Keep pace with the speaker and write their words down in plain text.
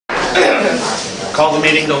Call the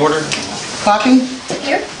meeting to order. Coffee?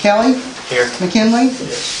 Here. Kelly? Here. McKinley?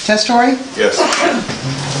 Testory? Yes.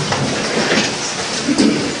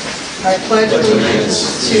 I pledge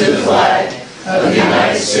allegiance to the flag of the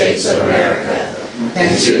United States of America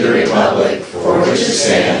and to the republic for which it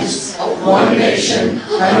stands, one nation,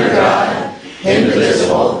 under God,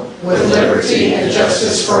 indivisible, with liberty and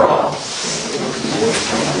justice for all.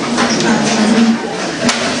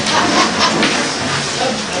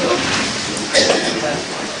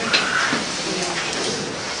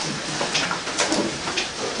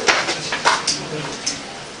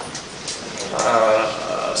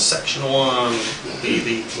 Section 1 will be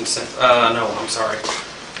the consent. No, I'm sorry.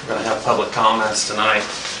 We're going to have public comments tonight.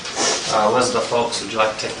 Elizabeth Folks, would you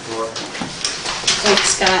like to take the floor?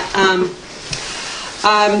 Thanks, Scott.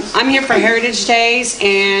 I'm here for Heritage Days,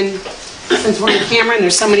 and since we're in Cameron,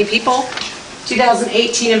 there's so many people.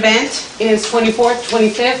 2018 event is 24th,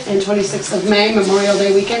 25th, and 26th of May, Memorial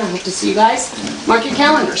Day weekend. I hope to see you guys. Mark your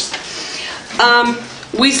calendars.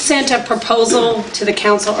 We sent a proposal to the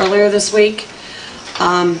council earlier this week.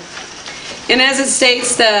 And as it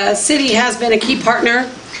states, the city has been a key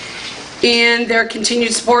partner, and their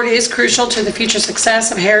continued support is crucial to the future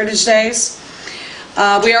success of Heritage Days.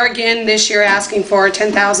 We are again this year asking for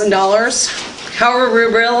 $10,000. However, we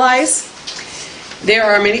realize there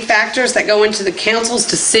are many factors that go into the council's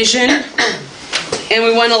decision, and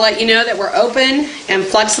we want to let you know that we're open and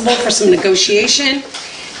flexible for some negotiation.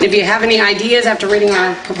 And if you have any ideas after reading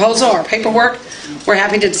our proposal or paperwork, we're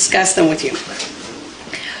happy to discuss them with you.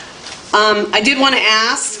 I did want to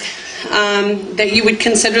ask that you would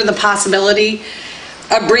consider the possibility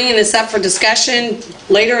of bringing this up for discussion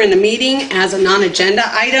later in the meeting as a non-agenda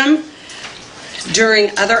item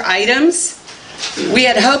during other items. We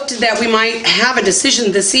had hoped that we might have a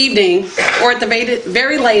decision this evening or at the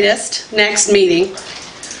very latest next meeting.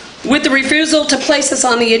 With the refusal to place this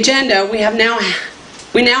on the agenda, we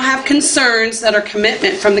now have concerns that our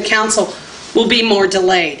commitment from the council will be more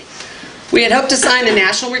delayed. We had hoped to sign a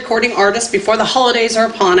national recording artist before the holidays are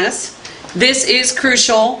upon us. This is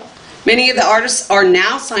crucial. Many of the artists are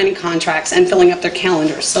now signing contracts and filling up their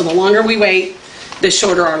calendars. So the longer we wait, the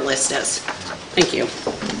shorter our list is. Thank you.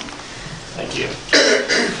 Thank you.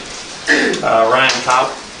 Ryan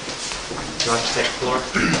Cobb, would you like to take the floor?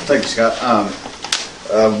 Thank you,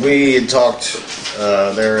 Scott. We had talked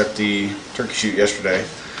there at the turkey shoot yesterday.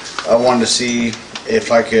 I wanted to see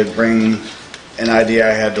if I could bring an idea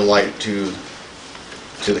I had to light to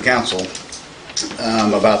the council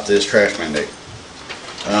about this trash mandate.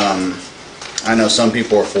 I know some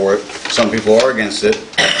people are for it, some people are against it,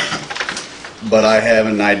 but I have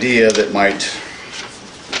an idea that might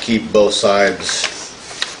keep both sides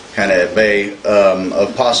kind of at bay,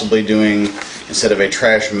 of possibly doing, instead of a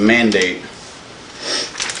trash mandate,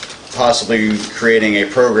 possibly creating a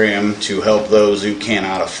program to help those who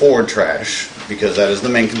cannot afford trash, because that is the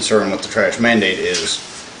main concern with the trash mandate, is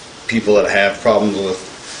people that have problems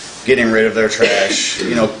with getting rid of their trash,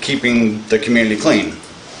 you know, keeping the community clean.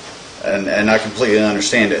 And I completely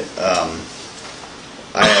understand it.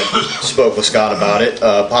 I had spoke with Scott about it,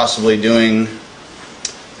 possibly doing,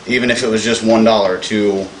 even if it was just $1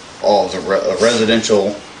 to all of the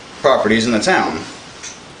residential properties in the town,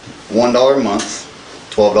 $1 a month,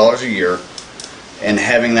 $12 a year, and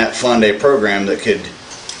having that fund a program that could,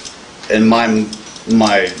 in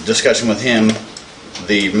my discussion with him,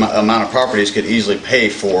 the amount of properties could easily pay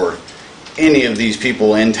for any of these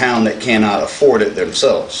people in town that cannot afford it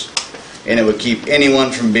themselves. And it would keep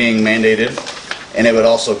anyone from being mandated, and it would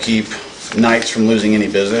also keep Knights from losing any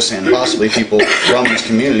business, and possibly people from this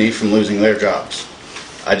community from losing their jobs.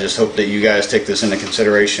 I just hope that you guys take this into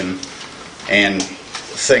consideration and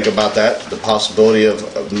think about that, the possibility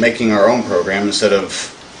of making our own program instead of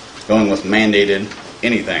going with mandated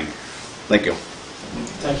anything. Thank you.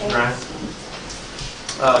 Thank you, Brian.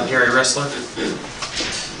 Gary Ressler.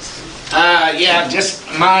 Yeah, just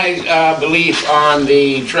my belief on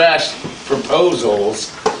the trash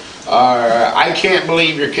proposals are, I can't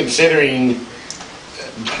believe you're considering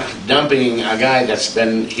dumping a guy that's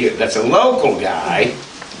been here, that's a local guy,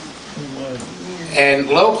 and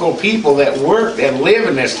local people that work, that live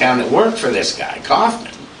in this town, that work for this guy,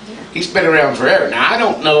 Kaufman. He's been around forever. Now, I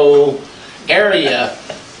don't know area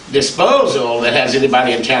disposal that has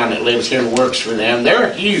anybody in town that lives here and works for them.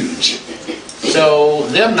 They're huge. So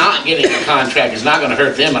them not getting a contract is not going to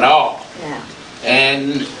hurt them at all. Yeah.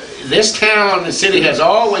 And this town, the city has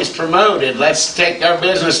always promoted, let's take our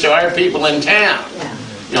business to our people in town. Yeah.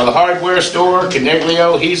 You know, the hardware store,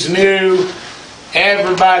 Caniglio, he's new.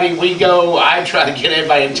 Everybody, we go, I try to get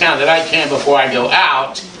everybody in town that I can before I go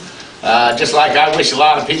out. Just like I wish a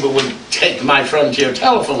lot of people would take my Frontier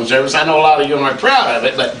telephone service. I know a lot of you aren't proud of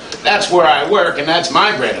it, but that's where I work and that's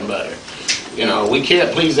my bread and butter. You know, we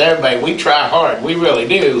can't please everybody. We try hard, we really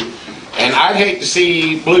do. And I'd hate to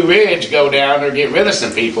see Blue Ridge go down or get rid of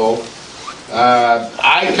some people.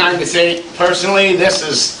 I kind of think, personally, this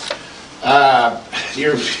is,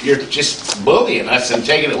 you're just bullying us and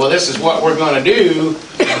taking it, well, this is what we're going to do.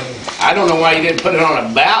 I don't know why you didn't put it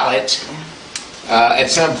on a ballot at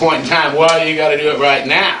some point in time. Well, you got to do it right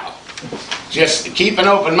now. Just keep an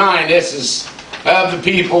open mind. This is of the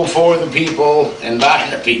people, for the people, and by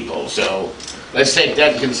the people. So let's take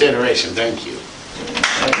that in consideration. Thank you.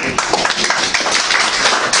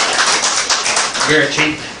 Very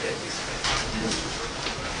cheap.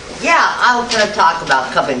 Yeah, I was going to talk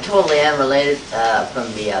about something totally unrelated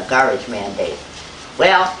from the garbage mandate.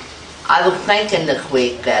 Well, I was thinking this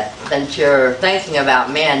week that since you're thinking about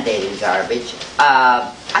mandating garbage,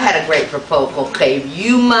 I had a great proposal. Save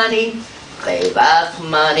you money, save us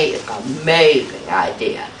money. It's an amazing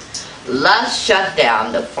idea. Let's shut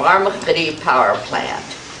down the Farmer City power plant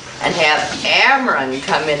and have Ameren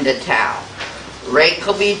come into town. Rate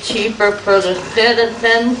will be cheaper for the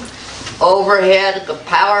citizens. Overhead, the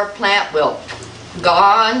power plant will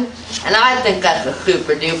gone. And I think that's a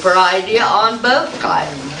super duper idea on both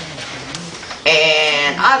sides.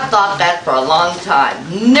 And I've thought that for a long time.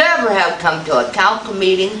 Never have come to a council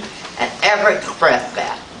meeting and ever expressed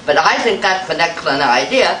that. But I think that's an excellent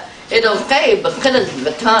idea. It'll save the citizens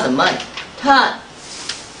a ton of money. Ton.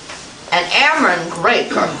 And Ameren's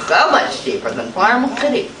rates are so much cheaper than Farmer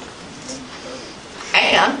City.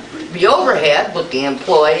 And the overhead with the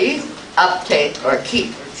employees, upkeep,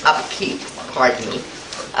 pardon me,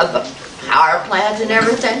 of the power plant and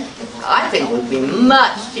everything, I think would be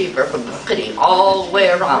much cheaper for the city all the way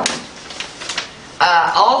around.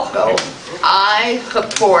 Also, I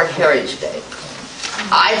support Heritage Days.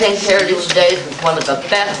 I think Heritage Days is one of the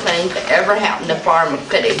best things that ever happened to Farmer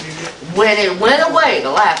City. When it went away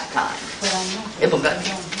the last time, it was a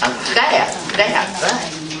sad thing.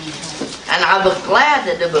 And I was glad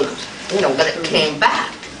that it was, that it came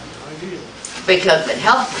back. Because it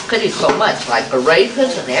helps the city so much, like the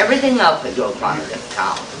races and everything else that goes on in this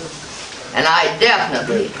town. And I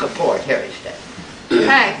definitely support Heritage Day.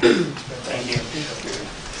 Thanks. Thank you.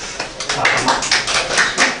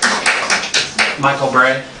 Michael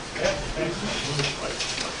Bray.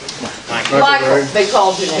 Michael, they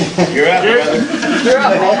called your name. You're up, brother. You're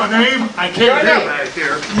up, Call my man. name, I can't hear back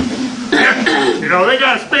here. They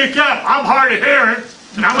gotta speak up. I'm hard of hearing,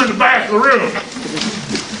 and I'm in the back of the room.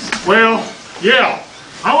 Well, yeah,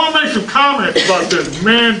 I want to make some comments about this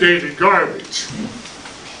mandated garbage.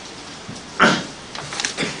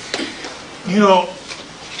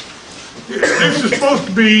 This is supposed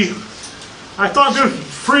to be, I thought this was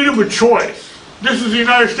freedom of choice. This is the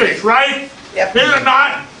United States, right? Yep. Is it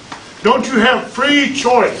not? Don't you have free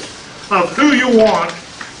choice of who you want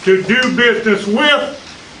to do business with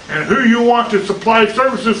and who you want to supply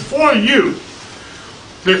services for you?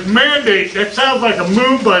 This mandate, that sounds like a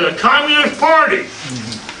move by the Communist Party.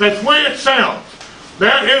 That's the way it sounds.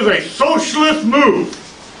 That is a socialist move.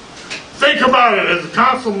 Think about it as a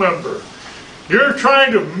council member. You're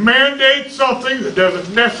trying to mandate something that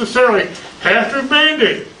doesn't necessarily have to be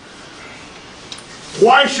mandated.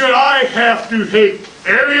 Why should I have to take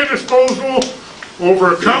area disposal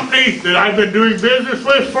over a company that I've been doing business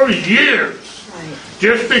with for years?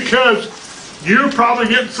 Just because you're probably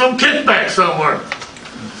getting some kickback somewhere.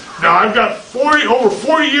 Now, I've got over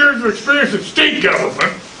 40 years of experience in state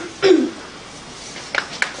government.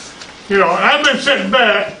 And I've been sitting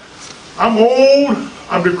back. I'm old,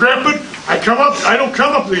 I'm decrepit. I don't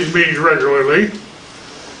come up to these meetings regularly.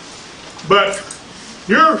 But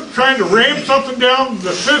you're trying to ram something down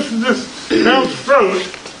the citizens' town's throat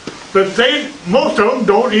that most of them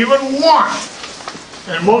don't even want.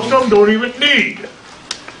 And most of them don't even need.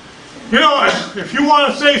 If you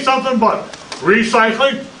want to say something about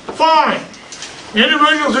recycling, fine.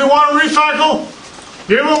 Individuals who want to recycle,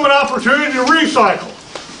 give them an opportunity to recycle.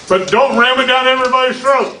 But don't ram it down everybody's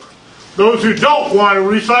throat. Those who don't want to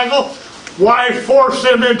recycle, why force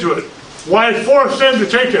them into it? Why force them to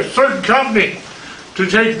take a certain company to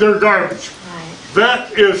take their garbage?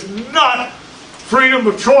 That is not freedom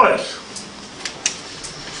of choice.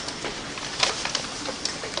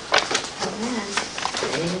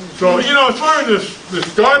 So, as far as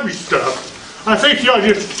this garbage stuff, I think you ought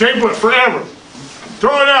to just table it forever.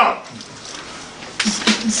 Throw it out.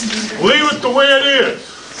 Leave it the way it is.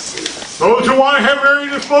 Those who want to have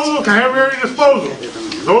area disposal can have area disposal.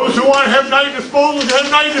 Those who want to have night disposal can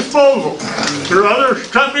have night disposal. There are other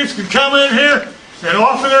companies can come in here and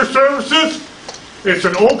offer their services. It's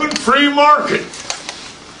an open, free market.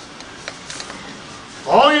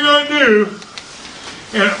 All you gotta do,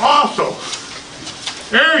 and also,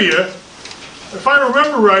 area, if I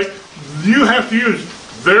remember right, you have to use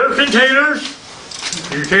their containers.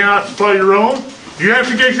 You cannot supply your own. You have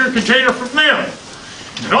to get your container from them.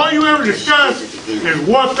 And all you ever discuss is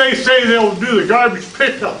what they say they'll do the garbage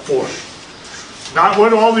pickup for. Not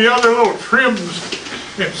what all the other little trims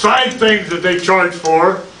and side things that they charge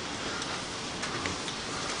for.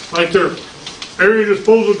 Like their area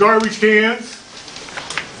disposal garbage cans.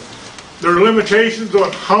 There are limitations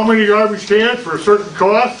on how many garbage cans for a certain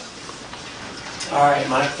cost. All right,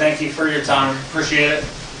 Mike, thank you for your time. Appreciate it.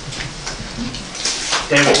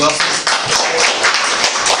 David Wilson.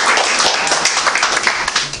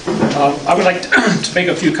 I would like to make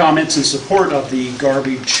a few comments in support of the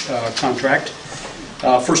garbage contract.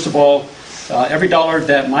 First of all, every dollar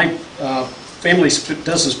that my family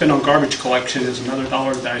doesn't spend on garbage collection is another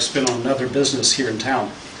dollar that I spend on another business here in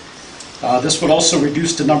town. This would also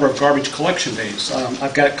reduce the number of garbage collection days.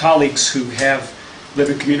 I've got colleagues who live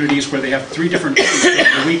in communities where they have 3 different days during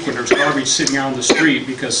the week when there's garbage sitting out on the street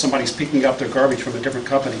because somebody's picking up their garbage from a different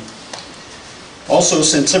company. Also,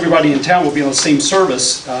 since everybody in town will be on the same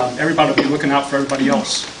service, everybody will be looking out for everybody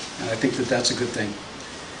else. And I think that that's a good thing.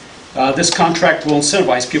 This contract will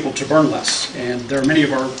incentivize people to burn less, and there are many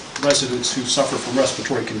of our residents who suffer from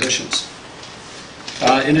respiratory conditions.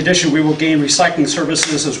 In addition, we will gain recycling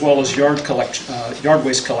services as well as yard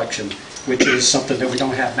waste collection, which is something that we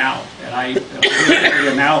don't have now. And I live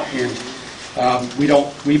in now, and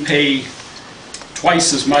we pay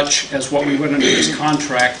twice as much as what we would under this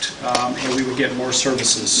contract, and we would get more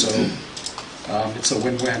services. So it's a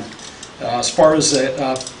win-win. As far as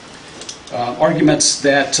arguments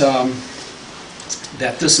that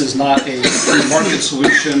this is not a free market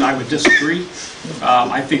solution, I would disagree.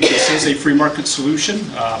 I think this is a free market solution.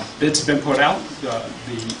 Bids have been put out. The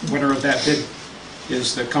winner of that bid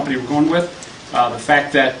is the company we're going with. The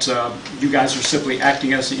fact that you guys are simply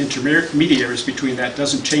acting as the intermediaries between that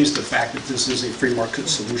doesn't change the fact that this is a free market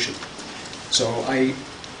solution. So I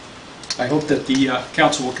hope that the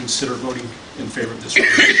council will consider voting in favor of this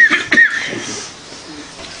resolution.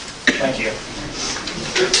 Thank you.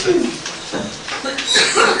 Thank you.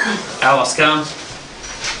 Alice, come.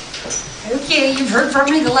 Okay, you've heard from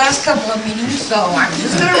me the last couple of meetings, so I'm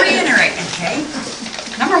just going to reiterate, okay?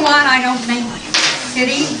 Number one, I don't think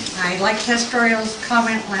city, I like Testorial's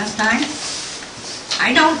comment last time,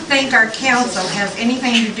 I don't think our council has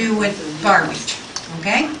anything to do with garbage,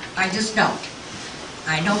 okay? I just don't.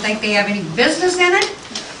 I don't think they have any business in it.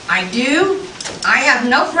 I do. I have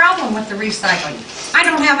no problem with the recycling. I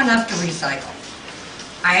don't have enough to recycle.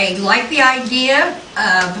 I like the idea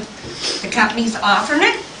of the companies offering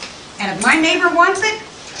it, and if my neighbor wants it,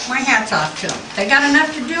 my hat's off to them. If they got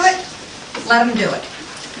enough to do it, let them do it.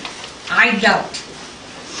 I don't.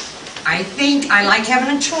 I think I like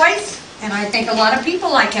having a choice, and I think a lot of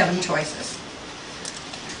people like having choices.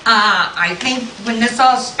 I think when this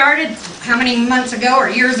all started, how many months ago or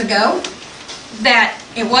years ago, that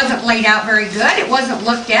it wasn't laid out very good, it wasn't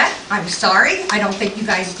looked at. I'm sorry, I don't think you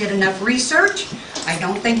guys did enough research. I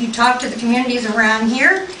don't think you talked to the communities around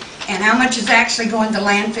here and how much is actually going to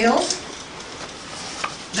landfills.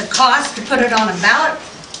 The cost to put it on a ballot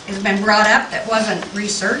has been brought up that wasn't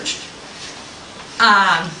researched.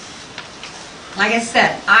 Like I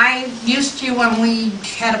said, I used to, when we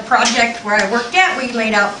had a project where I worked at, we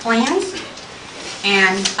laid out plans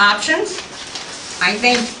and options. I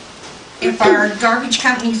think if our garbage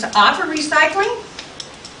companies offer recycling,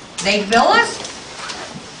 they bill us,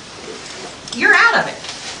 you're out of it.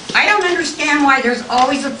 I don't understand why there's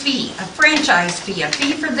always a fee, a franchise fee, a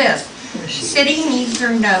fee for this. The city needs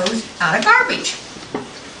their nose out of garbage.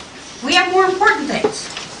 We have more important things.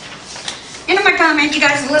 End of my comment. You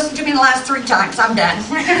guys have listened to me the last 3 times. I'm done.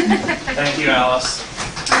 Thank you, Alice.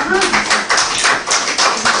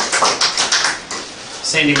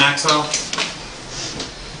 Sandy Maxwell.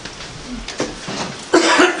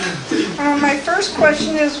 My first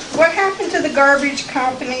question is, what happened to the garbage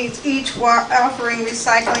companies each offering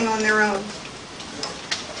recycling on their own?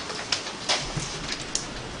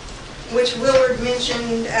 Which Willard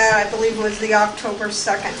mentioned, I believe was the October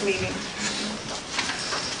 2nd meeting.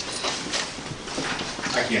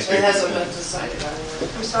 I can't speak. It hasn't been decided on.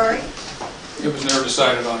 I'm sorry? It was never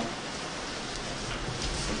decided on.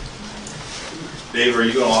 Dave, are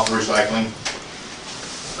you going to offer recycling?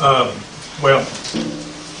 Well,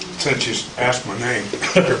 since you asked my name,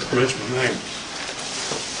 or mentioned my name,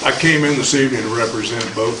 I came in this evening to represent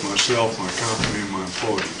both myself, my company, and my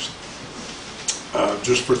employees,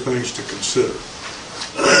 just for things to consider.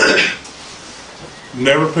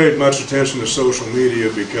 Never paid much attention to social media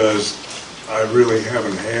because I really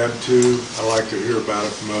haven't had to. I like to hear about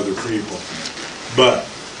it from other people. But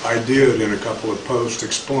I did in a couple of posts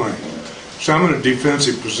explain. So I'm in a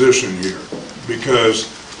defensive position here because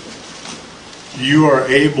you are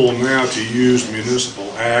able now to use municipal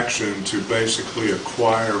action to basically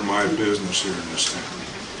acquire my business here in this town,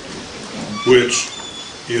 which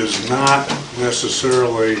is not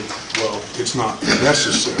necessarily, well, it's not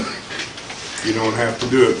necessary. You don't have to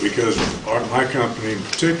do it because my company in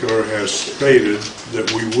particular has stated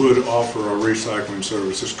that we would offer our recycling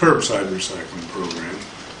services, curbside recycling program,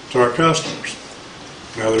 to our customers.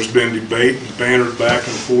 Now, there's been debate and bantered back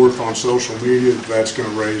and forth on social media that that's going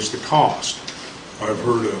to raise the cost. I've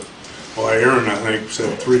heard of, well, Aaron, I think,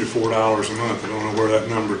 said $3 to $4 a month. I don't know where that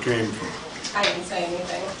number came from. I didn't say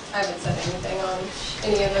anything. I haven't said anything on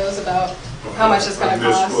any of those about how much it's going to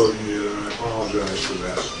cost. I'm misquoting you, and I apologize for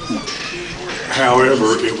that.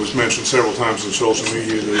 However, it was mentioned several times in social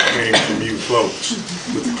media that it came from you folks,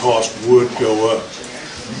 that the cost would go up.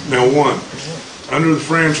 Now, one, under the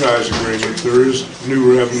franchise agreement, there is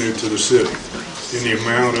new revenue to the city in the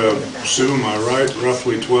amount of, Sue, am I right,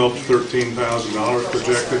 roughly $12,000 to $13,000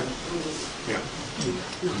 projected? Yeah.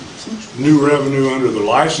 New revenue under the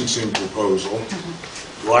licensing proposal,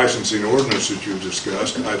 licensing ordinance that you've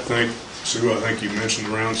discussed, I think, Sue, I think you mentioned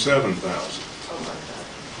around $7,000.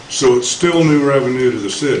 So it's still new revenue to the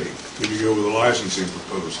city if you go with a licensing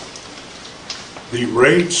proposal. The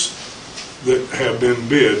rates that have been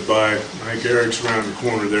bid by, I think Eric's around the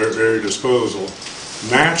corner there at Area Disposal,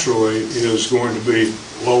 naturally is going to be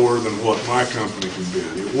lower than what my company can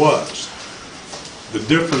bid. It was. The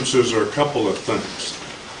differences are a couple of things.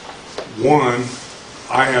 One,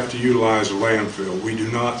 I have to utilize a landfill. We do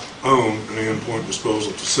not own an endpoint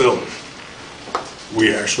disposal facility.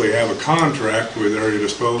 We actually have a contract with Area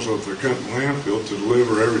Disposal at their company landfill to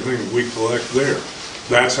deliver everything that we collect there.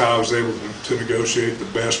 That's how I was able to negotiate the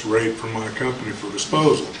best rate for my company for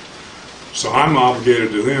disposal. So I'm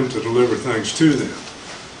obligated to them to deliver things to them.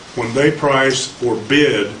 When they price or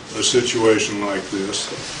bid a situation like this,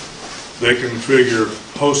 they can figure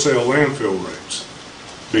wholesale landfill rates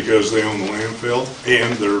because they own the landfill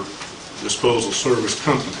and their disposal service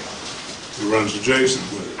company who runs adjacent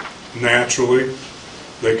with it. Naturally,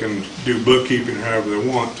 they can do bookkeeping however they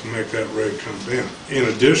want to make that rate come down. In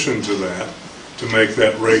addition to that, to make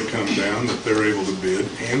that rate come down, that they're able to bid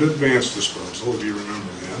and advanced disposal, if you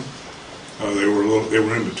remember them, they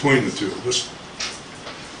were in between the two of us.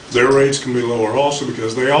 Their rates can be lower also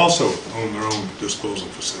because they also own their own disposal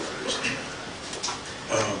facilities.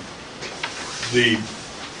 The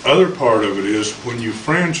other part of it is when you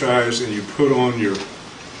franchise and you put on your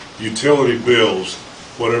utility bills,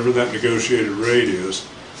 whatever that negotiated rate is,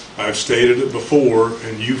 I've stated it before,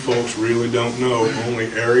 and you folks really don't know,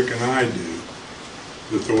 only Eric and I do,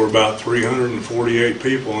 that there were about 348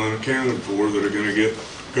 people unaccounted for that are going to get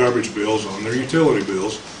garbage bills on their utility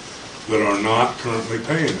bills that are not currently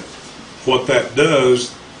paying it. What that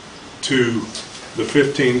does to the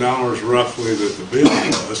 $15 roughly that the bill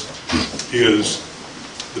was is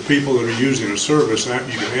the people that are using a service,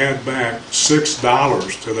 you can add back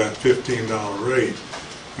 $6 to that $15 rate,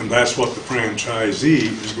 and that's what the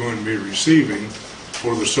franchisee is going to be receiving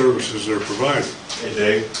for the services they're providing. Hey,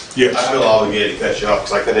 Dave? Yes. I feel obligated to cut you off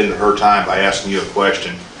because I cut into her time by asking you a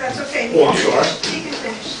question. That's okay. Oh, I'm sorry. You can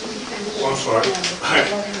finish. You can finish. Oh, I'm sorry.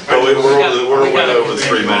 Oh, we're way over the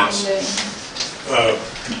 3 minutes.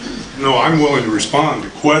 No, I'm willing to respond to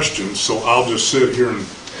questions, so I'll just sit here and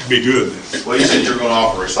be good then. Well, you said you're going to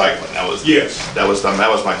offer recycling. Yes. That was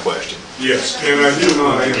my question. Yes, and I do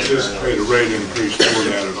not anticipate a rate increase for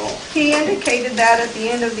that at all. He indicated that at the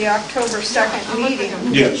end of the October 2nd meeting.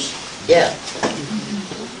 Yes. Yeah.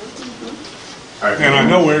 And I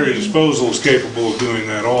know Area Disposal is capable of doing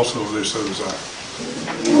that also if they so desire.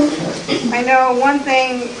 I know one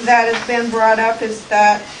thing that has been brought up is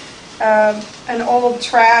that an old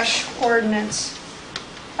trash ordinance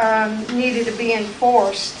needed to be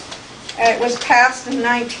enforced. It was passed in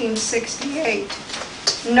 1968.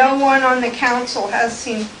 No one on the council has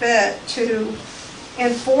seen fit to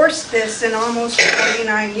enforce this in almost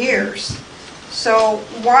 49 years. So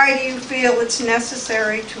why do you feel it's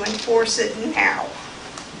necessary to enforce it now?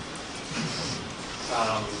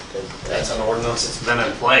 That's an ordinance that's been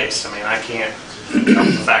in place. I mean, I can't help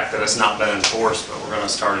the fact that it's not been enforced, but we're going to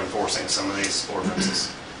start enforcing some of these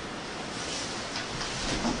ordinances.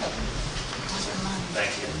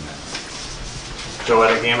 Thank you.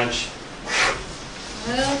 Joetta Gamage.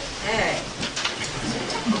 Okay.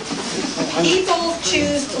 people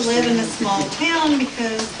choose to live in a small town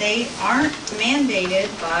because they aren't mandated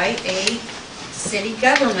by a city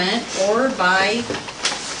government or by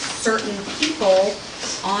certain people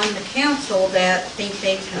on the council that think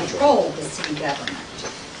they control the city government.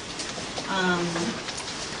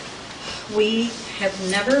 We have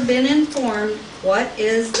never been informed what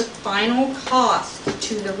is the final cost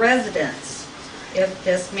to the residents if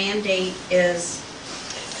this mandate is,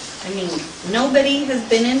 I mean, nobody has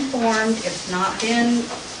been informed, it's not been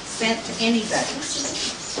sent to anybody.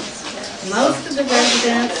 Most of the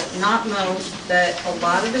residents, not most, but a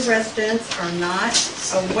lot of the residents are not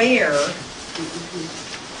aware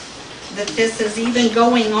that this is even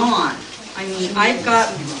going on. I mean, I've got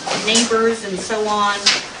neighbors and so on,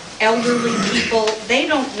 elderly people, they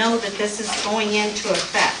don't know that this is going into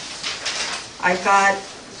effect. I've got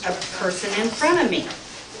a person in front of me.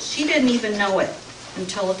 She didn't even know it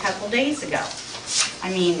until a couple days ago.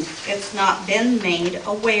 I mean, it's not been made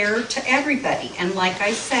aware to everybody. And like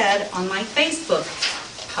I said on my Facebook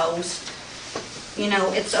post, you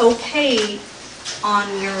know, it's okay on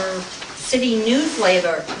your city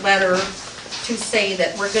newsletter to say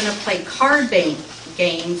that we're going to play card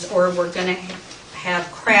games or we're going to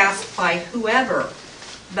have crafts by whoever,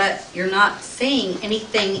 but you're not saying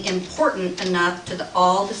anything important enough to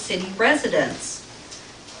all the city residents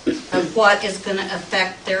of what is going to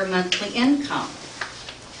affect their monthly income.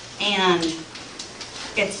 And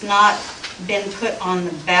it's not been put on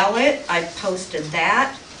the ballot. I posted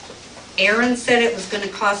that. Aaron said it was going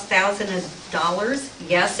to cost thousands of dollars.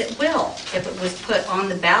 Yes, it will if it was put on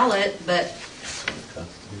the ballot, but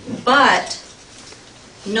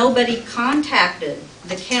nobody contacted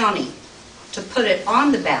the county to put it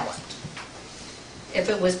on the ballot. If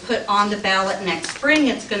it was put on the ballot next spring,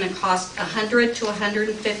 it's going to cost $100 to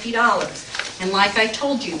 $150. And like I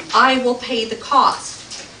told you, I will pay the cost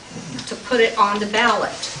to put it on the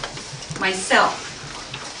ballot myself.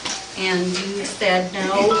 And you said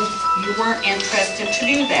no, you weren't interested to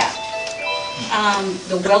do that.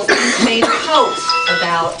 The Wilsons made a post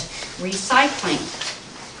about recycling.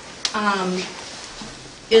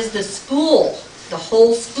 Is the school, the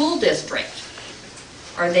whole school district,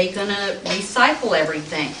 are they going to recycle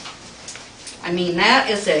everything? I mean, that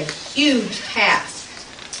is a huge task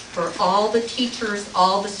for all the teachers,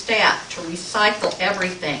 all the staff to recycle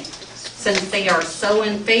everything, since they are so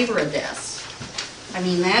in favor of this. I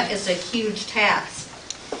mean, that is a huge task.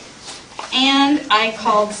 And I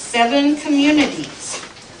called 7 communities.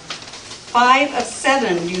 5 of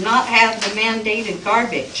 7 do not have the mandated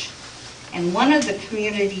garbage. And one of the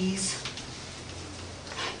communities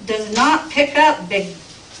does not pick up big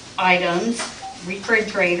items,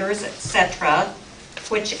 refrigerators, etc.,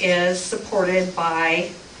 which is supported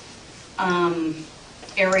by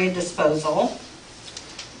area disposal.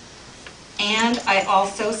 And I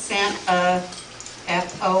also sent a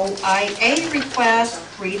FOIA request,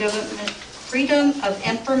 Freedom of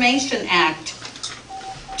Information Act,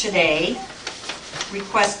 today,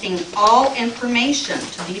 requesting all information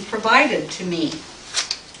to be provided to me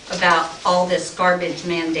about all this garbage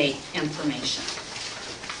mandate information.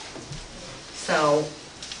 So,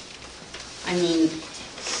 I mean,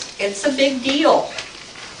 it's a big deal.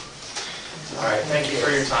 All right, thank you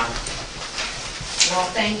for your time. Well,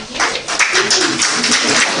 thank you.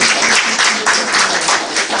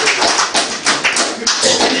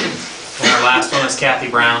 And our last one is Kathy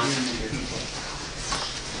Brown.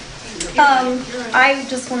 I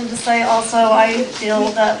just wanted to say also, I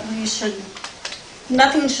feel that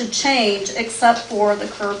nothing should change except for the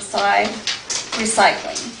curbside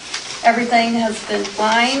recycling. Everything has been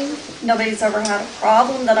fine. Nobody's ever had a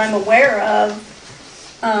problem that I'm aware of.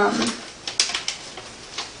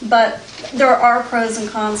 But there are pros and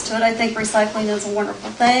cons to it. I think recycling is a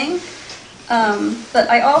wonderful thing. But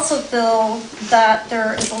I also feel that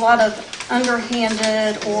there is a lot of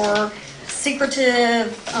underhanded or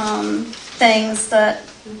secretive things that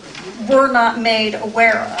we're not made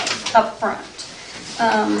aware of up front.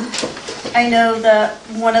 I know that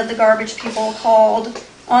one of the garbage people called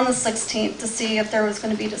on the 16th to see if there was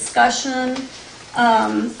going to be discussion,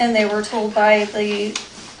 and they were told by the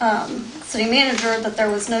city manager that there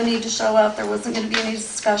was no need to show up, there wasn't going to be any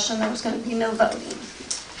discussion, there was going to be no voting.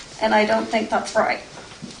 And I don't think that's right.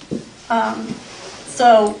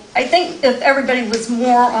 So I think if everybody was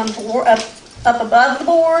more on board, up above the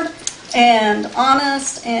board and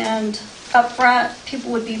honest and upfront, people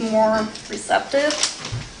would be more receptive.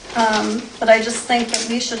 But I just think that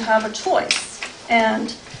we should have a choice.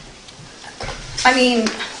 And I mean,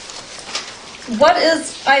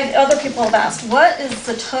 other people have asked, what is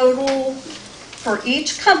the total for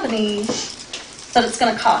each company that it's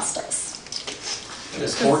going to cost us?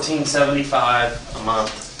 It's $14.75 a month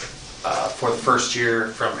for the first year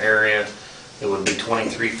from area. It would be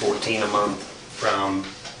 $23.14 a month from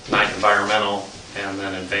Night Environmental, and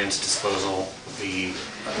then advanced disposal would be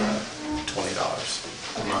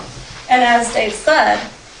 $20 a month. And as Dave said,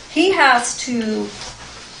 he has to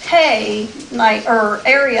pay night or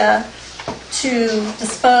area to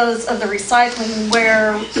dispose of the recycling,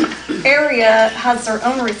 where area has their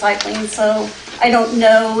own recycling. So I don't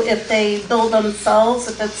know if they bill themselves,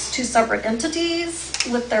 if it's two separate entities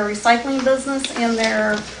with their recycling business and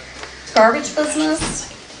their garbage business.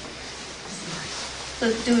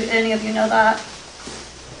 Do any of you know that?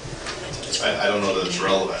 I don't know that it's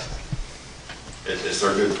relevant. It's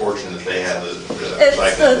their good fortune that they have the It's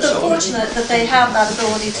recycling the facility. fortunate that they have that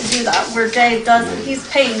ability to do that, where Dave doesn't. He's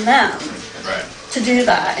paying them Right. to do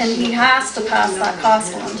that, and he has to pass that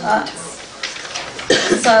cost on to us.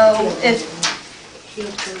 So it's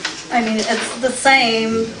the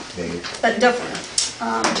same, but different.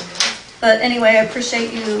 But anyway, I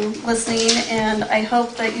appreciate you listening, and I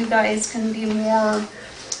hope that you guys can be more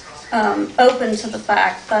open to the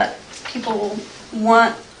fact that people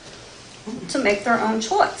want to make their own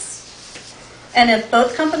choice. And if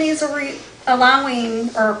both companies are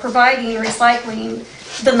allowing or providing recycling,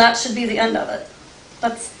 then that should be the end of it.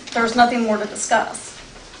 There's nothing more to discuss,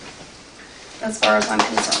 as far as I'm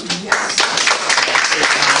concerned.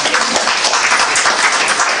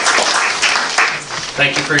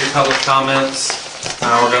 Thank you for your public comments.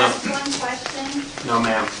 We're gonna. One question. No,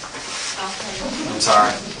 ma'am. I'm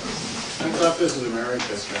sorry. I thought this was a marriage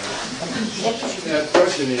discount. The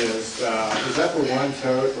question is that for one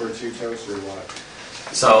tote or two totes or what?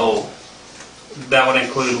 So that would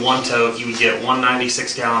include one tote. You would get one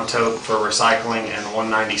 96-gallon tote for recycling and one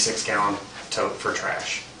 96-gallon tote for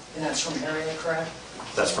trash. And that's from area, correct?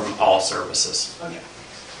 That's from all services. Okay.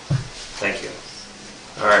 Thank you.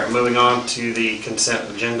 All right, moving on to the consent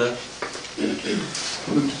agenda.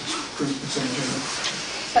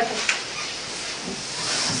 Second.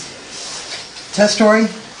 Testori,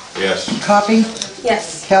 Yes. Coffee,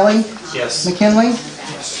 Yes. Kelly, Yes. McKinley.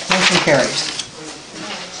 Motion carries.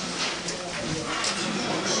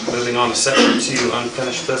 Moving on to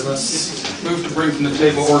unfinished business. Move to bring from the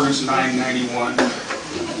table ordinance 991.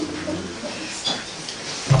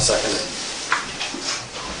 I'll second it.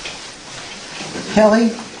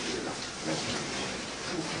 Kelly,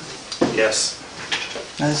 Yes.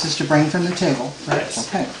 now this is to bring from the table, right? Yes.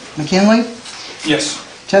 Okay. McKinley, Yes.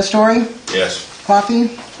 Testori, Yes.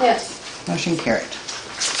 Coffee, Yes. motion carried.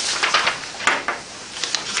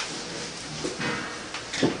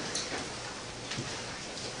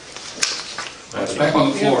 It's back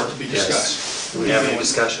on the floor to be Yes. discussed. Do we have any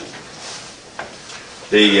discussion?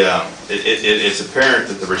 It's apparent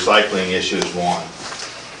that the recycling issue is one.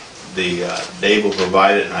 Dave will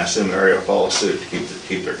provide it, and I assume area will follow suit to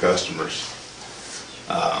keep their customers.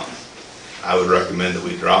 I would recommend that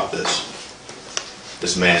we drop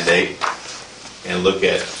this mandate and look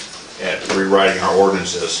at rewriting our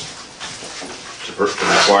ordinances to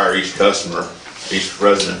require each customer, each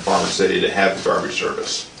resident in Farmer City to have garbage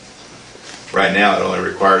service. Right now, it only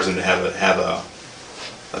requires them to have a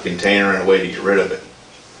container and a way to get rid of it.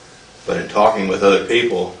 But in talking with other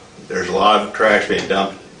people, there's a lot of trash being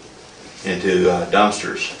dumped into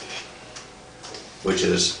dumpsters, which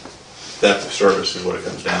is theft of service is what it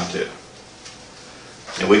comes down to.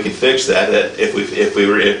 And we can fix that. If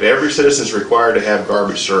every citizen is required to have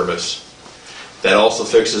garbage service, that also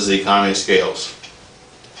fixes the economy of scales.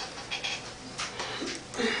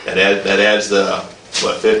 That adds the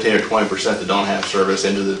 15 or 20% that don't have service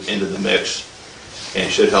into the mix, and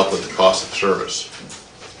it should help with the cost of service.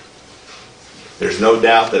 There's no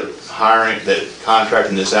doubt that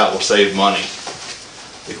contracting this out will save money.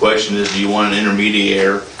 The question is, do you want an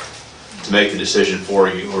intermediary to make the decision for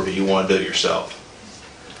you, or do you want to do it yourself?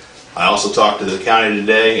 I also talked to the county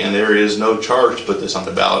today, and there is no charge to put this on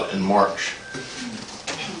the ballot in March.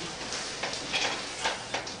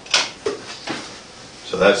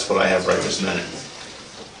 So that's what I have right this minute.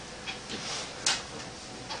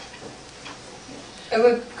 It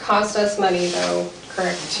would cost us money though,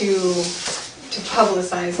 correct, to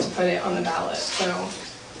publicize, to put it on the ballot, so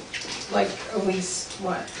like at least,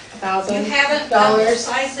 what, $1,000? You haven't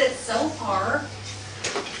publicized it so far.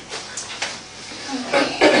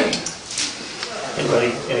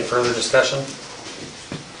 Anybody, any further discussion?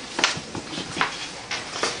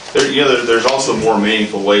 There's also more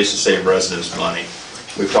meaningful ways to save residents money.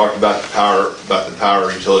 We've talked about the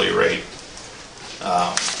power utility rate.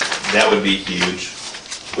 That would be huge.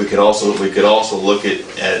 We could also look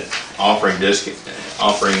at offering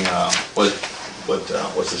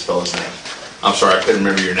what's this fellow's name? I'm sorry, I couldn't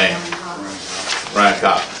remember your name. Ryan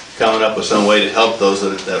Cobb, coming up with some way to help those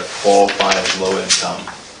that qualify as low income.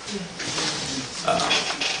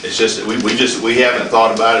 It's just, we haven't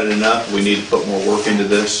thought about it enough. We need to put more work into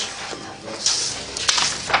this.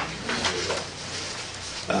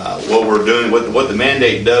 What we're doing, what the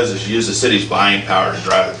mandate does is use the city's buying power to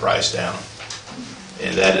drive the price down.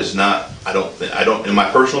 And that is not, I don't, in my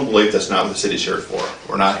personal belief, that's not what the city's here for.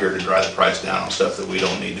 We're not here to drive the price down on stuff that we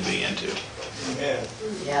don't need to be into.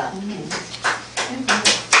 Yeah.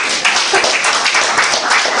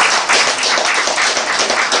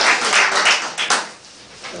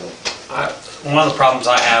 One of the problems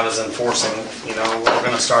I have is enforcing, we're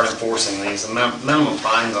gonna start enforcing these. The minimum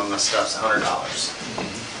fines on this stuff's $100.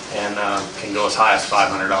 And can go as high as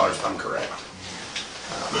 $500 if I'm correct.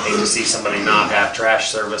 I hate to see somebody not have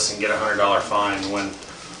trash service and get a $100 fine when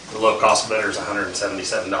the low cost bidder is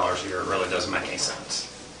 $177 a year. It really doesn't make any sense.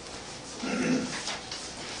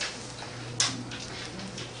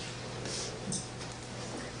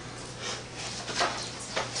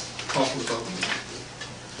 Call for the vote.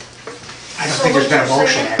 I don't think there's been a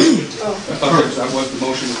motion, actually. I thought that was the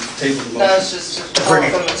motion, table the motion. No, it's just to bring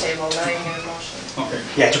pull it. from the table, now you need a motion. Okay.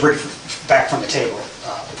 Yeah, to bring it back from the table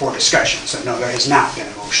for discussion. So no, there has not been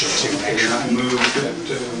a motion to make Okay, sure. I move that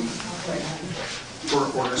for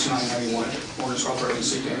ordinance 991, ordinance authorizing the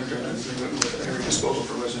city to enter into an agreement with area disposal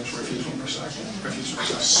for residential refuse and recycling.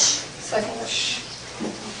 Second.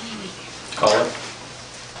 Call it.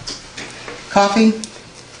 Coffee,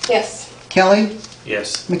 Yes. Kelly,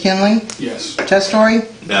 Yes. McKinley, Yes. Testori,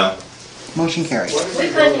 No. motion carries. We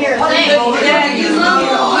couldn't hear a thing. We couldn't hear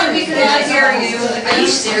you. Are you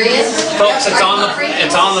serious? Folks, it's on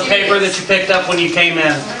the paper that you picked up when you came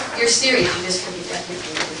in. You're serious, you just couldn't get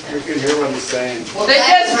You can hear what he's saying. They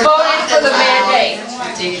just voted for the mandate.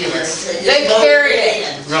 ridiculous. They carried it.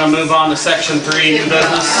 We're gonna move on to section 3, new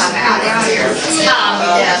business. I'm out of here.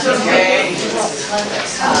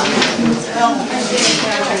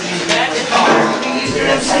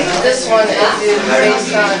 This one is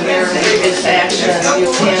based on your previous action. You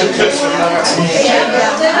can just Now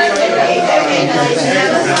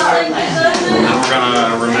we're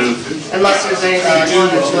gonna remove, unless there's anything you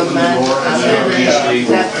wanted to amend.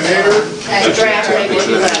 That draft maybe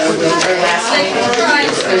you left or last meeting.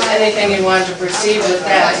 If there's anything you wanted to proceed with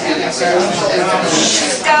that.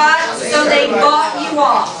 Scott, so they bought you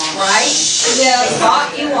off, right? Yeah. They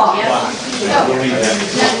bought you off.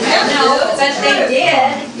 No, but they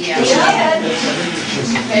did. They did.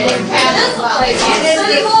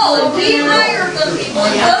 City Hall, and we hire some people,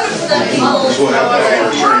 and those are the people. So what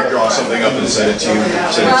happens, we're trying to draw something up and send it to you.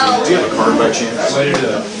 Do you have a card by chance?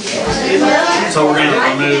 so we're gonna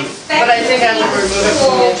remove, But I think I would remove it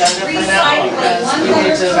from the agenda for now because we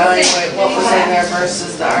need to evaluate what was in there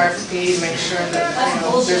versus the RFP, make sure that,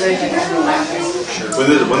 if there's anything overlapping.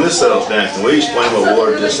 When this settles down, can we explain what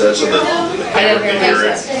Willard just said so that the I camera didn't can hear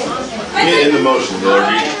hear what you it? In the motion, Willard,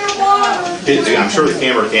 I'm sure the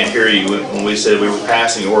camera can't hear you when we said we were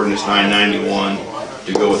passing ordinance 991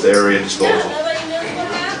 to go with area disposal.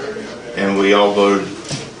 And we all voted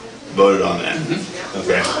on that.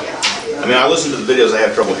 Okay. I mean, I listened to the videos, I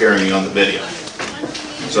have trouble hearing you on the video.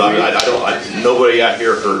 So I mean, nobody out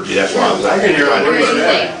here heard you, that's why I was out here trying to put it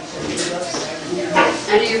out.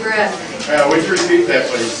 Under your breath. Would you repeat that,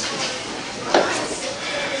 please?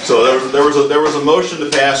 So there was a motion to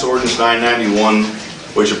pass ordinance 991,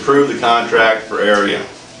 which approved the contract for area.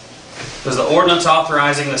 does the ordinance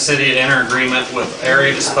authorizing the city to enter agreement with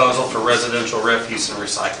area disposal for residential refuse and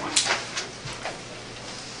recycling?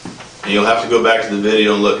 And you'll have to go back to the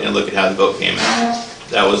video and look at how the vote came out.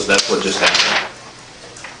 That's what just happened.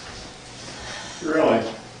 Really?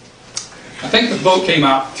 I think the vote came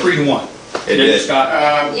out 3-1. It did. Scott?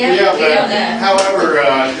 Yeah, we know that. However,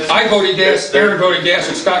 I voted yes, Aaron voted yes,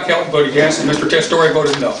 and Scott Kelly voted yes, and Mr. Testori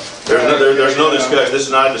voted no. There's no discussion. This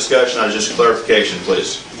is not a discussion. It's just clarification,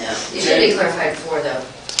 please. You should be clarified before though.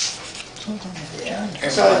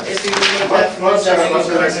 So if you remove that from the let's agenda, go you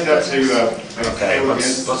next can step remove to, Okay,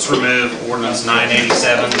 let's remove ordinance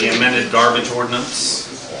 987, the amended garbage ordinance.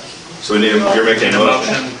 So you're making And a a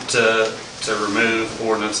motion. motion to remove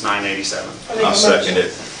ordinance 987. I'll second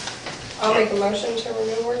it. I'll make a motion to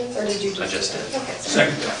remove ordinance, or did you just? I just did. Okay,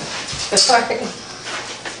 Second. sorry.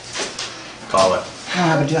 Call it.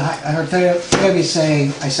 I heard Debbie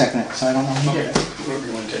say I second it, so I don't know who did it. Whatever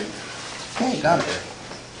you want to take. Okay, got it.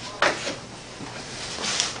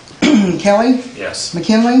 Kelly, Yes.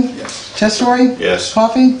 McKinley, Yes. Testori, Yes.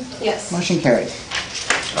 Coffee, Yes. motion carried.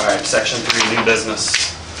 All right, section 3, new business.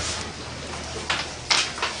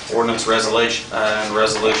 Ordinance resolution and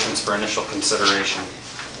resolutions for initial consideration.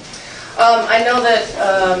 I know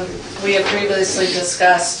that we have previously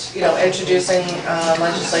discussed, introducing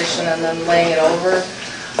legislation and then laying it over.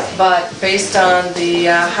 But based on the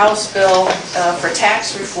House bill for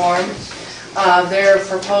tax reform, they're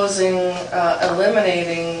proposing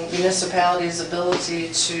eliminating municipalities'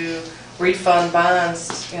 ability to refund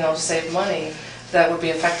bonds, to save money. That would be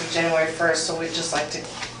effective January 1st, so we'd just like to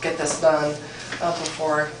get this done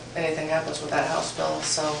before anything happens with that House bill.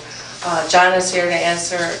 So John is here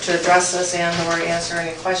to address this and/or answer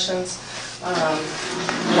any questions. But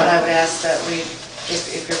I would ask that we,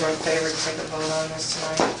 if you're in favor, to take a vote on this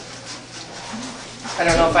tonight. I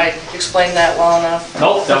don't know if I explained that well enough.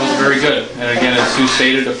 Nope, that was very good. And again, as Sue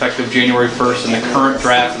stated, effective January 1st, in the current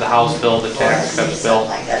draft of the House bill, the tax cuts bill,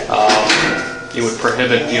 it would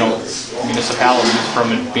prohibit, municipalities from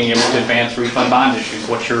being able to advance refund bond issues,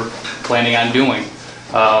 what you're planning on doing,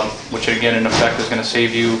 which again, in effect, is going to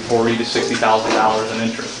save you $40,000 to $60,000 in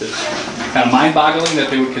interest. It's kind of mind-boggling that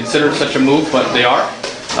they would consider such a move, but they are.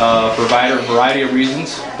 For a variety of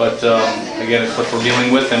reasons, but again, it's what we're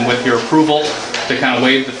dealing with, and with your approval to kind of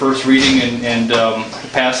waive the first reading and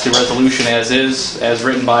pass the resolution as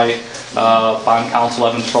written by Bond Counsel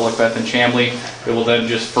Evans, Froelich, Beth, and Chamblee, it will then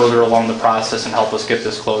just further along the process and help us get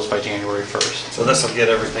this closed by January 1st. So this will get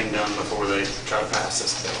everything done before they try to pass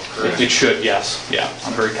this bill, correct? It should, yes. Yeah,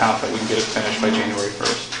 I'm very confident we can get it finished by January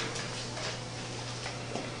 1st.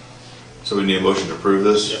 So we need a motion to approve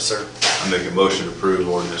this? Yes, sir. I make a motion to approve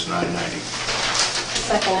ordinance 990.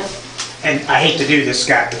 Second. And I hate to do this,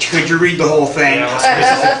 Scott, but could you read the whole thing?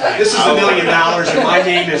 This is $1 million and my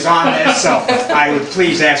name is on this, so I would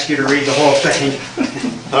please ask you to read the whole thing.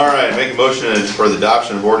 All right, make a motion for the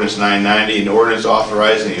adoption of ordinance 990, an ordinance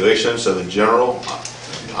authorizing the issuance of a general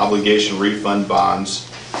obligation refund bonds,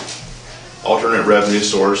 alternate revenue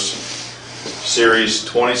source, series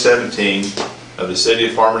 2017 of the City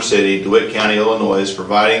of Farmer City, DeWitt County, Illinois,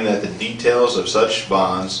 providing that the details of such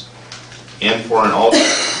bonds and for an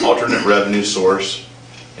alternate revenue source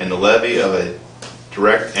and the levy of a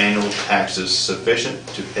direct annual taxes sufficient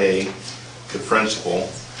to pay the principal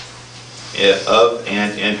of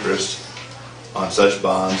and interest on such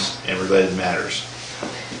bonds and related matters.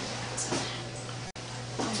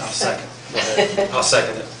 I'll second. Go ahead. I'll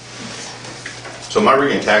second it. So am I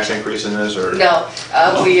reading a tax increase in this, or? No,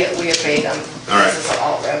 we abate them. All right. This is an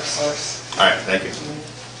alt-rev source. All right, thank you.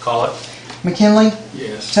 Call it. McKinley?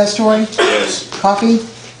 Yes. Testori? Yes. Coffee?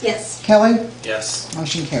 Yes. Kelly? Yes.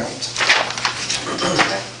 Motion carried.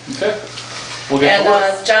 Okay. We'll get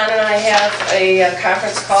And John and I have a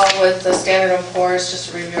conference call with the Standard & Poor's just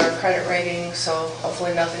to review our credit rating, so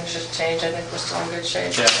hopefully nothing should change. I think we're still in good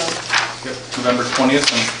shape. Yeah. So. Yep, November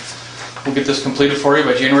 20th, and we'll get this completed for you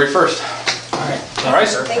by January 1st. All right. All right?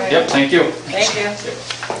 Thank you. Yep, thank you. Thank you.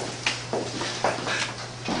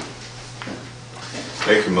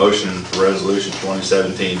 Make a motion for resolution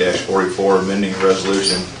 2017-44, amending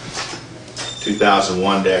resolution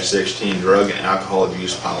 2001-16, drug and alcohol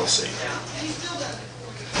abuse policy.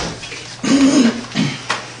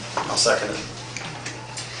 I'll second it.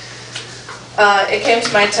 It came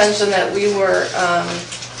to my attention that we were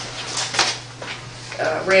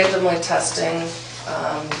randomly testing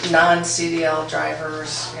non-CDL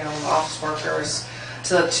drivers, office workers,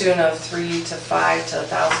 to the tune of $3,000 to $5,000 to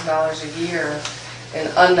 $1,000 a year in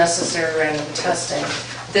unnecessary random testing.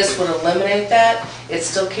 This would eliminate that. It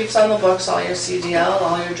still keeps on the books all your CDL,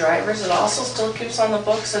 all your drivers. It also still keeps on the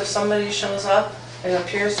books if somebody shows up and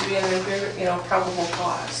appears to be an probable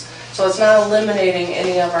cause. So it's not eliminating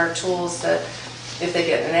any of our tools that if they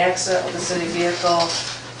get in an accident with a city vehicle,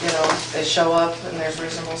 they show up and there's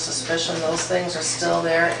reasonable suspicion, those things are still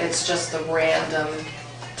there. It's just the random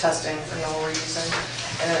testing for no reason.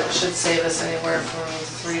 And it should save us anywhere from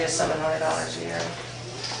 $300 to $700 a year.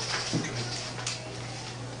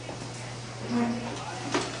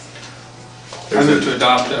 I move to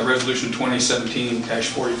adopt Resolution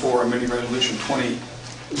 2017-44, amending Resolution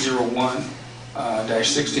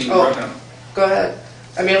 2001-16. Oh, go ahead.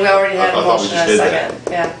 I mean, we already had a motion and a second.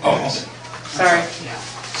 Yeah. Oh, sorry.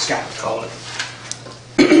 Scott. Call it.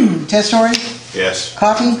 Testori? Yes.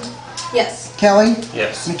 Coffee? Yes. Kelly?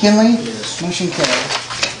 Yes. McKinley? Motion carried.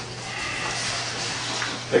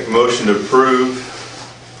 Make a motion to approve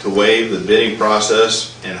to waive the bidding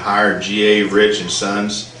process and hire G.A. Rich and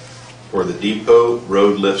Sons for the Depot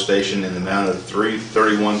Road Lift Station in the amount of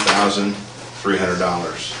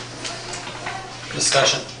 $31,300.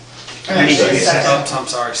 Discussion. Any second. I'm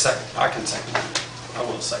sorry, second. I can second that. I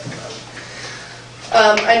will second that.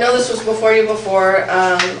 I know this was before you before.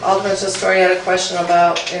 Alderman Story had a question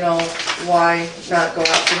about, why not go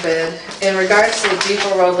out to bid. In regards to the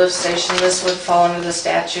Depot Road lift station, this would fall under the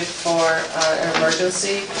statute for an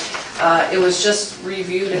emergency. It was just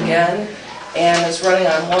reviewed again, and it's running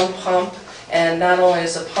on one pump, and not only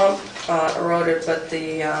is the pump eroded, but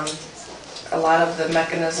a lot of the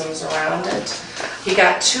mechanisms around it. He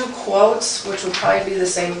got 2 quotes, which would probably be the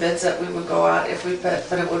same bids that we would go out if we bid,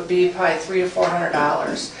 but it would be probably $300 to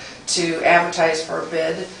 $400 to advertise for a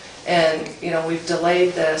bid. And, we've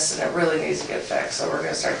delayed this, and it really needs to get fixed, so we're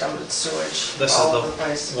gonna start dumping sewage This all is over the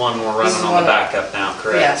place. the one we're running on the backup now,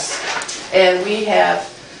 correct? Yes, and we have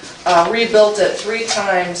rebuilt it 3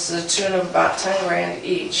 times to the tune of about 10 grand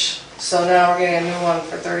each. So now we're getting a new one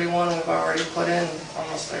for 31, we've already put in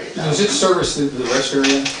almost 30,000. Does it service the rest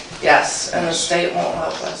area? Yes, and the state won't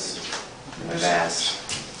help us. We've asked.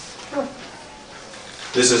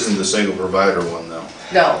 This isn't the single provider one, though.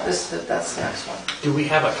 No, that's the next one. Do we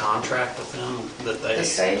have a contract with them that they? The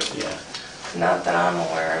state? Yeah. Not that I'm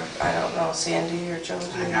aware of. I don't know, Sandy or Joe.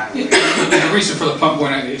 The reason for the pump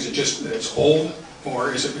going in, is it just that it's old,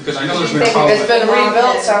 or is it because I know there's been a problem It's been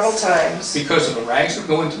rebuilt several times. because of the rags that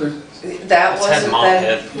go into the... That It's had wasn't mop that,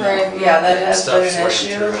 head. right, yeah, that has been Stuff an sweating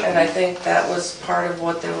issue, through it. and I think that was part of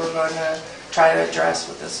what they were going to try to address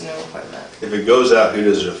with this new equipment. If it goes out, who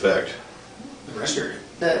does it affect? The rest area.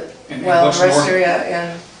 The And rest what's more- area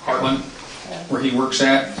and Heartland, where he works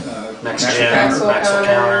at, Next Maxwell gen, Counter. Maxwell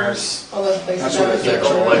counters, All those places. That's what it affects.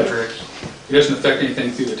 vehicle electric. It doesn't affect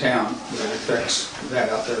anything through the town, but it affects that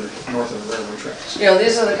out there north of the railroad tracks.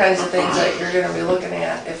 these are the kinds of things that you're going to be looking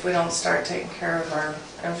at if we don't start taking care of our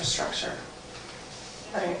infrastructure.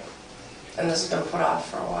 Right. And this has been put off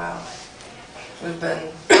for a while. We've been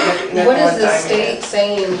What is the nickel-and-diming state it.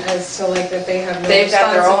 saying as to like that they have no They've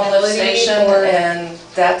got their own lift responsibility station, for? and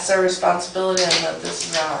that's their responsibility, and that this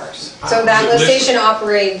is ours. So that Is it lift listed? station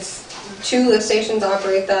operates, 2 lift stations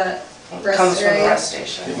operate that It rest comes from the area? rest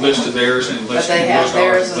station. It lists to theirs and it But lists to they have yours,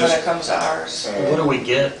 theirs, ours, and then it lists- comes to ours. What do we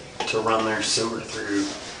get to run their sewer through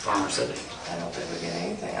Farmer City? I don't think we get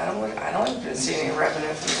anything. I don't even see any revenue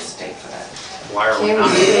from the state for that. Why are we Can not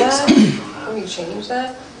we do getting that? something from Can that? we change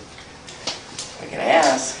that? We can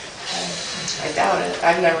ask. I doubt it.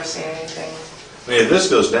 I've never seen anything. I mean, if this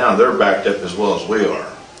goes down, they're backed up as well as we are.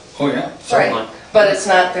 Oh, yeah. Certainly. But it's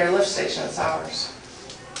not their lift station, it's ours.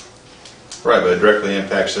 Right, but it directly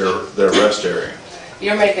impacts their rest area.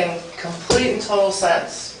 You're making complete and total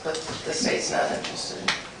sense, but the state's not interested.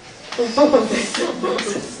 You work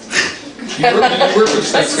with the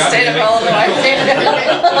state, That's the Scott. state of Illinois.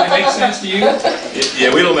 Does it make sense to you?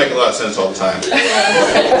 Yeah, we don't make a lot of sense all the time. I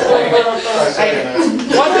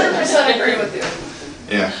 100% agree with you.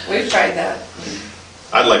 Yeah, We've tried that.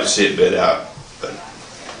 I'd like to see it bid out, but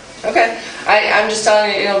Okay, I'm just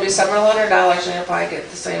telling you, it'll be several $100s, and you'll probably get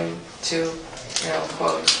the same 2,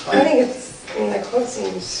 quotes. I think the quote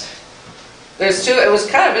seems, There's 2, it was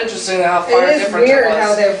kind of interesting how far It is different it was. weird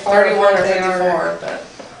how they're far 31 or apart they are. 54, but.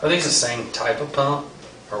 Are these the same type of pump,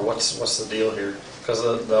 or what's the deal here? Because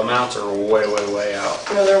the amounts are way out.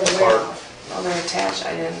 No, they're way Apart. off. Well, they're attached,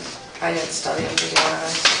 I didn't study them, to be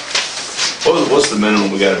honest. what's the minimum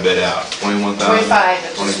we gotta bid out? 21,000? 25,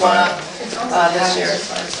 it just went up, it's also this year. as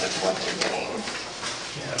far as like what they're getting.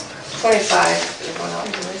 25, it went up.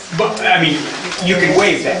 But, I mean, you can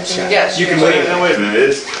waive that, Scott. Yes, You can you waive Now, it. wait a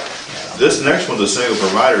minute, this next one's a single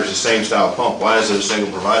provider, it's the same style pump. Why is it a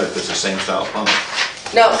single provider if it's the same style pump?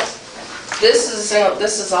 No, this is a single,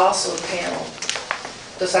 this is also the panel.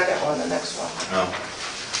 The second one, the next one. Oh.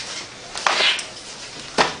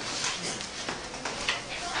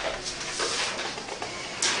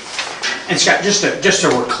 And Scott, just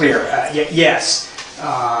so we're clear, yes,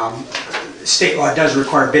 state law does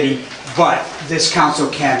require bidding, but this council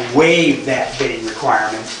can waive that bidding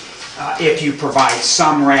requirement if you provide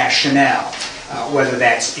some rationale, whether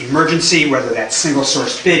that's emergency, whether that's single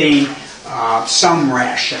source bidding, some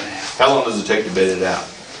rationale. How long does it take to bid it out?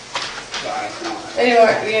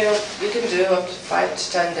 Anywhere, you can do up to 5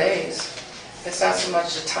 to 10 days. It's not so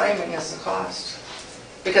much the timing as the cost.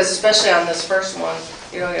 Because especially on this first one,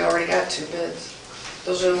 you already got 2 bids.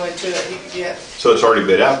 Those are the only 2 that you could get. So it's already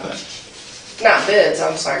bid out then? Not bids,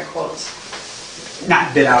 I'm sorry, quotes.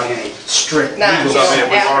 Not bid out in a strict Not legal So I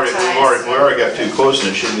mean, sense. if we already got 2 quotes and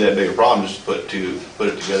it shouldn't be that big a problem, just put it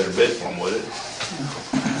together a bid form, would it?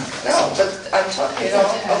 No, but I'm talking,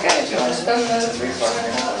 okay, if you want to spend the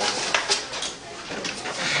 $300-400.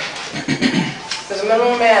 Because the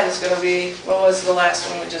minimum ad is going to be, what was the last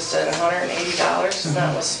one we just did, $180? And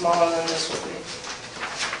that was smaller than this would be.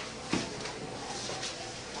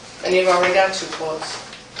 And you've already got 2 quotes.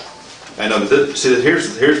 I know, but see,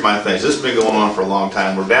 here's my thing. This has been going on for a long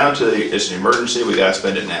time. We're down to it's an emergency. We got to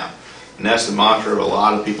spend it now, and that's the mantra of a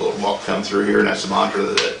lot of people that come through here, and that's the mantra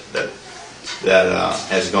that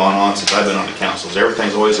has gone on since I've been on the councils.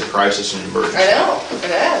 Everything's always a crisis and emergency. I know,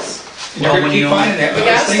 it is. You're gonna keep finding that, We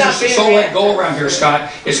because gotta things stop are being so let reactive. go around here,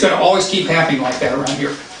 Scott. It's gonna always keep happening like that around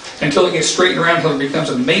here, until it gets straightened around, until it becomes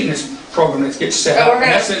a maintenance program that gets set And up. we're And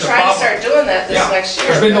gonna that's been the try to problem. start doing that this Yeah. next year.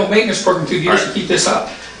 There's been no maintenance program 2 years to keep this up.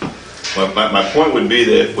 Well, my point would be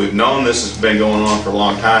that if we've known this has been going on for a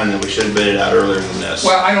long time, then we should have bid it out earlier than this.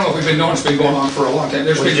 Well, I don't know if we've been knowing it's been going on for a long time.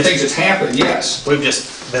 There's been things that's happened, yes. We've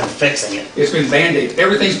just been fixing it. It's been Band-Aid.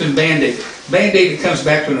 Everything's been Band-Aid. Band-Aid, it comes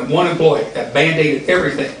back to one employee that Band-Aided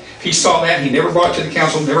everything. He saw that, he never brought it to the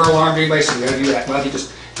council, never alarmed anybody, said, we gotta do that. Well, he just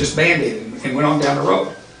Band-Aided and went on down the road.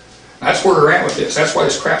 That's where we're at with this. That's why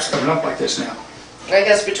this crap's coming up like this now. I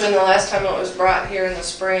guess between the last time it was brought here in the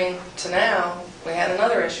spring to now, we had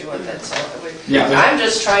another issue with it, so Yeah, but I'm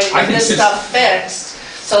just trying to I get think this since- stuff fixed,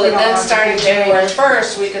 so that then starting January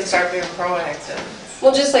 1st, we can start being proactive.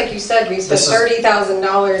 Well, just like you said, we spent This is-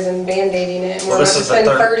 $30,000 in Band-Aiding it, and Well, we're this gonna is the spend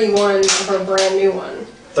third- 31 for a brand new one.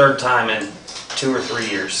 Third time in 2 or 3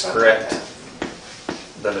 years, correct?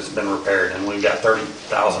 That it's been repaired, and we've got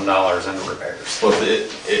 $30,000 in repairs. Well,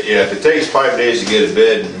 if it takes 5 days to get a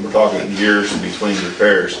bid, and we're talking years in between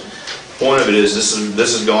repairs, the point of it is this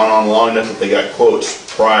has gone on long enough that they got quotes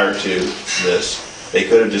prior to this. They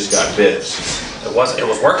could have just got bids. It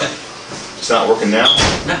was working. It's not working now?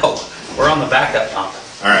 No, we're on the backup pump.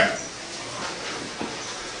 All right.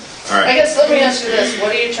 All I right. guess, let me ask you this,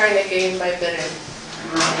 what are you trying to gain by bidding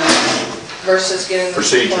versus getting the 2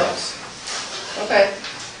 Procedure. quotes? Okay,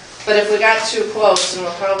 but if we got 2 quotes, and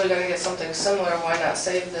we're probably gonna get something similar, why not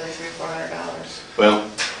save the $300-400? Well,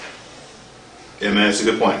 I mean, it's a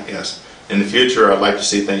good point, yes. In the future, I'd like to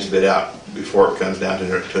see things bid out before it comes down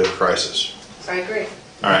to a crisis. I agree,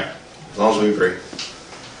 All right, as long as we agree.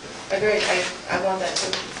 I want that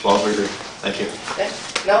too. As long as we agree. Thank you. Okay.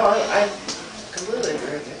 No, I completely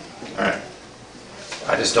agree with you. All right.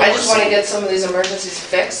 I just don't I want just want to see. get some of these emergencies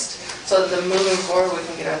fixed, so that then moving forward, we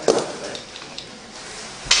can get on top of it.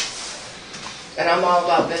 And I'm all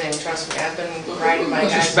about bidding, trust me, I've been riding my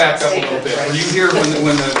Let's guys. just back up a little bit. Were you here when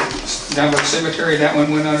the down by the cemetery, that one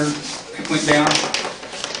went down?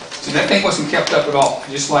 So that thing wasn't kept up at all.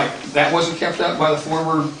 Just like that wasn't kept up by the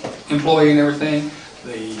former employee and everything.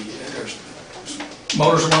 There's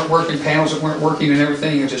motors that weren't working, panels that weren't working and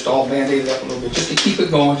everything, and just all Band-Aided up a little bit, just to keep it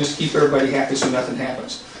going, just to keep everybody happy so nothing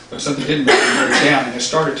happens. But something didn't break down, and it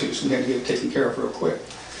started to, so we had to get it taken care of real quick.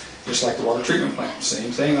 Just like the water treatment plant, same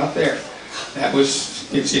thing out there.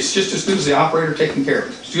 It's just as good as the operator taking care of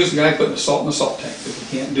it. As good as the guy putting the salt in the salt tank. If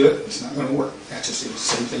he can't do it, it's not gonna work. It's the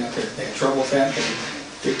same thing out there. If they had trouble with that, they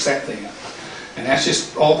fix that thing up. And that's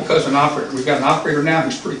just all because of an operator. We've got an operator now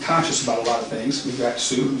who's pretty conscious about a lot of things. We've got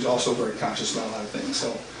Sue, who's also very conscious about a lot of things. So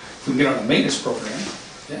if we can get on a maintenance program,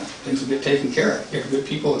 yeah, things will get taken care of. Get good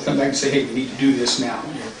people that come back and say, hey, we need to do this now.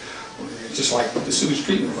 It's just like the sewage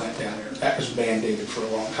treatment plant down there. That was Band-Aided for a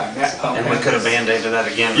long time. That pump. And we could have Band-Aided that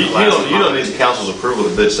again. You don't need the council's approval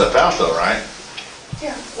to bid stuff out though, right?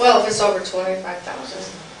 Yeah, well, if it's over 25,000,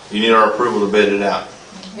 You need our approval to bid it out.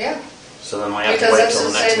 yeah. So then we have to Because wait that's till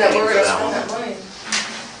the just next saying that meeting we're for gonna that spend one. that money.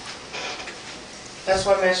 That's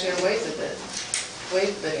why I'm asking you to waive the bid,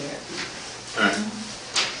 waive bidding it. All right.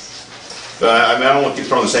 But I mean, I don't want to keep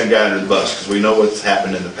throwing the same guy under the bus, because we know what's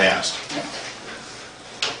happened in the past.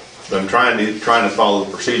 But I'm trying to follow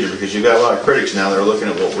the procedure, because you've got a lot of critics now that are looking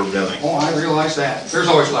at what we're doing. Oh, I realize that. There's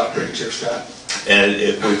always a lot of critics here, Scott. And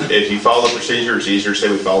if you follow the procedure, it's easier to say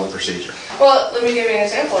we follow the procedure. Well, let me give you an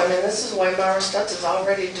example. I mean, this is why Mara Stutz is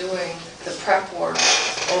already doing the prep work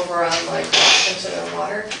over on like Washington and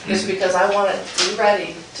Water, is because I want it to be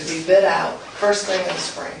ready to be bid out first thing in the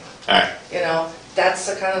spring. All right, You know, that's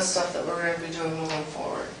the kind of stuff that we're gonna be doing moving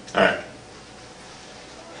forward. all right.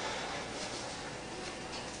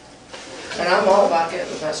 And I'm all about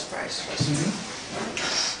getting the best price, trust me.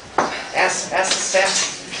 Ask the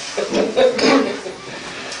staff.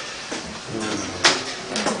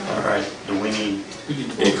 All right, do we need,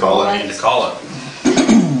 You call we it. need to call it?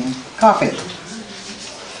 Coffee.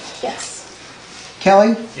 Yes.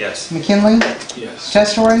 Kelly, Yes. McKinley, Yes.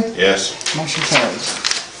 Testory, Yes. motion carries.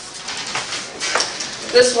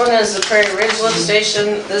 This one is the Prairie Ridge Lift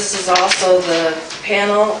Station. This is also the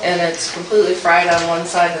panel, and it's completely fried on one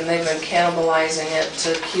side, and they've been cannibalizing it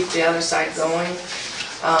to keep the other side going.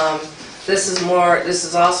 This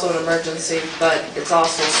is also an emergency, but it's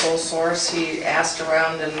also sole source. He asked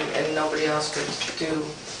around, and nobody else could do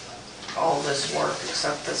all this work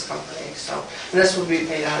except this company, so. And this would be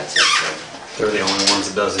paid out of tip too. They're the only ones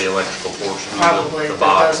that does the electrical portion. Probably, The that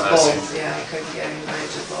box, does I assume. both, yeah, I couldn't get anybody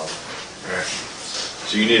to both. Alright.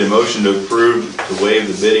 So you need a motion to approve to waive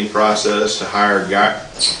the bidding process to hire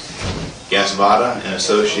Gasvada and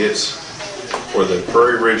Associates for the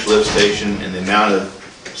Prairie Ridge Lift Station in the amount of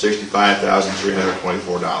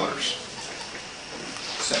 $65,324.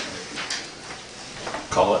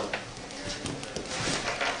 Call it.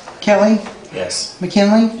 Kelly, Yes.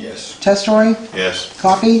 McKinley, Yes. Testori, Yes.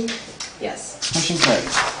 Coffee, Yes. motion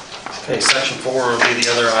carries. Okay, section 4 will be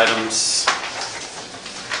the other items.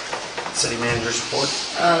 City manager's report.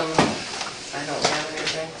 I don't have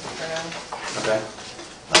anything for now. Okay.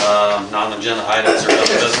 Non-agenda items or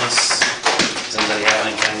other business. Does anybody have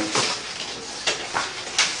anything?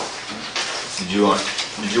 Did you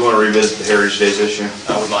want to revisit the Heritage Days issue?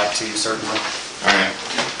 I would like to, certainly. Alright.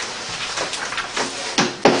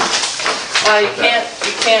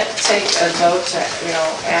 You can't take a vote to,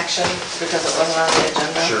 action because it wasn't on the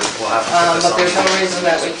agenda. Sure, we'll have to put this But on. there's no reason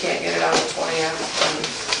that we can't get it on the 20th and,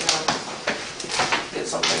 get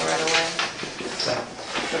something right away,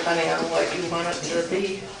 depending on what you want it to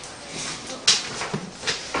be.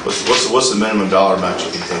 What's the minimum dollar amount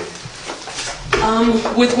you can take?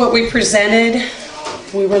 With what we presented,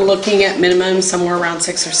 we were looking at minimum somewhere around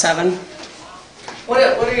 6 or 7. What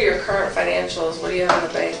are your current financials? What do you have in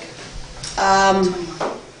the bank?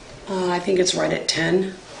 I think it's right at 10,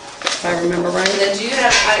 if I remember And right. then do you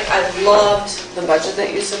have, I loved the budget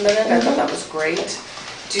that you submitted. I thought that was great.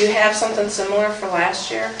 Do you have something similar for last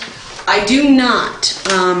year? I do not.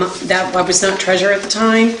 That I was not treasurer at the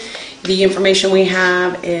time. The information we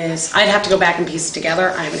have is, I'd have to go back and piece it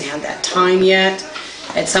together. I haven't had that time yet.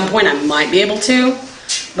 At some point, I might be able to,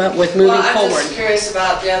 but with moving Well, I'm forward. just curious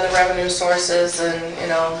about the other revenue sources and,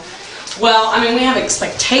 Well, I mean, we have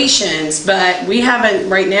expectations, but we haven't,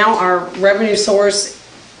 right now, our revenue source,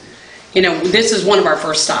 this is one of our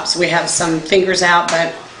first stops. We have some fingers out,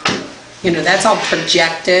 but, that's all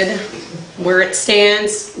projected where it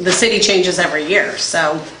stands. The city changes every year,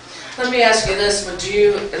 so. let me ask you this, would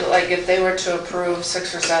you, if they were to approve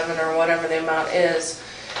 6 or 7 or whatever the amount is,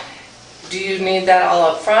 do you need that all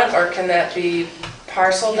up front or can that be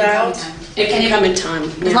parceled out? It can come in time.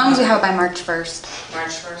 As long as we have it by March 1st.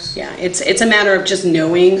 March 1st? Yeah, it's a matter of just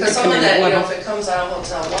knowing. Because the some of that, commitment level. if it comes out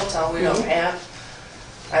hotel, we don't have,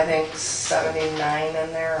 I think, 79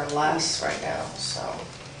 in there or less right now, so.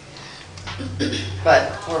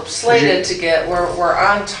 But we're slated to get, we're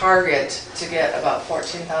on target to get about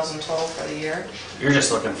 14,000 total for the year. You're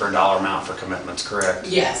just looking for a dollar amount for commitments, correct?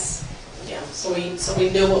 Yes. Yeah, so we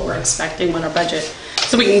know what we're expecting when our budget,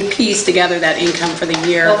 so we can piece together that income for the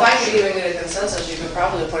year. Well, if I could even get a consensus, you could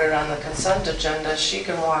probably put it on the consent agenda. She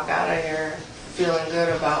can walk out of here feeling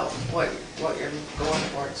good about what you're going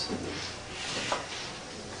towards.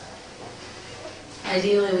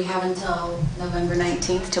 Ideally, we have until November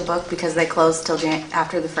 19th to book because they close till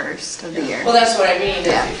after the 1st of the year. Well, that's what I mean,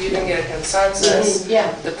 Yeah. if you can get a consensus, Yeah.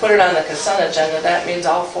 to put it on the consent agenda, that means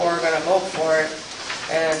all 4 are gonna vote for it,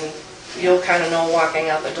 and you'll kind of know walking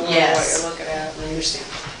out the door what Yes. you're looking at. I understand.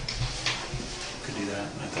 Could do that,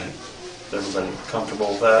 I think. Is everybody comfortable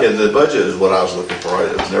with that? Yeah, the budget is what I was looking for.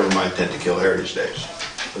 It was never my intent to kill Heritage Days.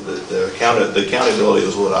 But the accountability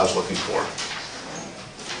was what I was looking for.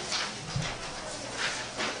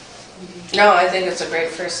 No, I think it's a great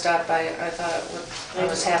first step. I thought I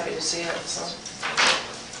was happy to see it, so.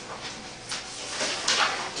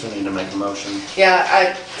 So we need to make a motion.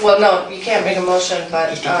 Yeah, well, no, you can't make a motion,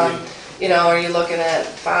 but, are you looking at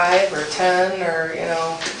 5 or 10, or,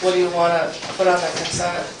 what do you want to put on the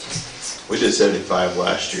consent? We did 75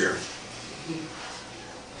 last year.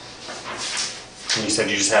 And you said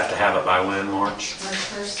you just have to have it by when, March? March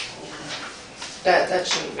 1st. That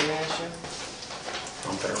shouldn't be an issue.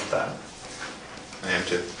 I'm fair with that. I am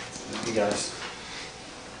too. You guys?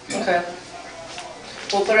 Okay.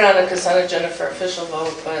 We'll put it on the consent agenda for official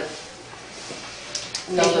vote, but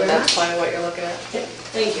know that that's probably what you're looking at.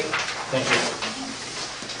 Thank you. Thank you.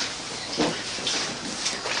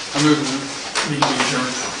 I move the meeting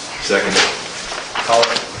adjourned. Second. Call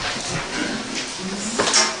it.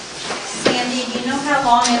 Sandy, do you know how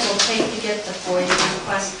long it will take to get the FOIA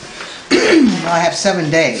request? I have 7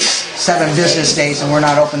 days, 7 business days, and we're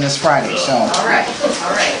not open this Friday, so. All right,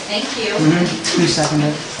 thank you. Who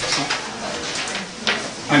seconded?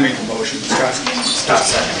 I make a motion, Scott. Stop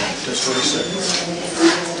seconding. Just for a second.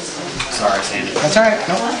 Sorry, Sandy. That's all right,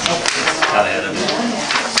 nope. Got ahead of me.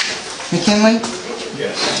 McKinley,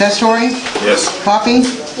 Yes. Testori, Yes. Coffee,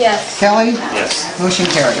 Yes. Kelly, Yes. motion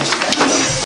carries.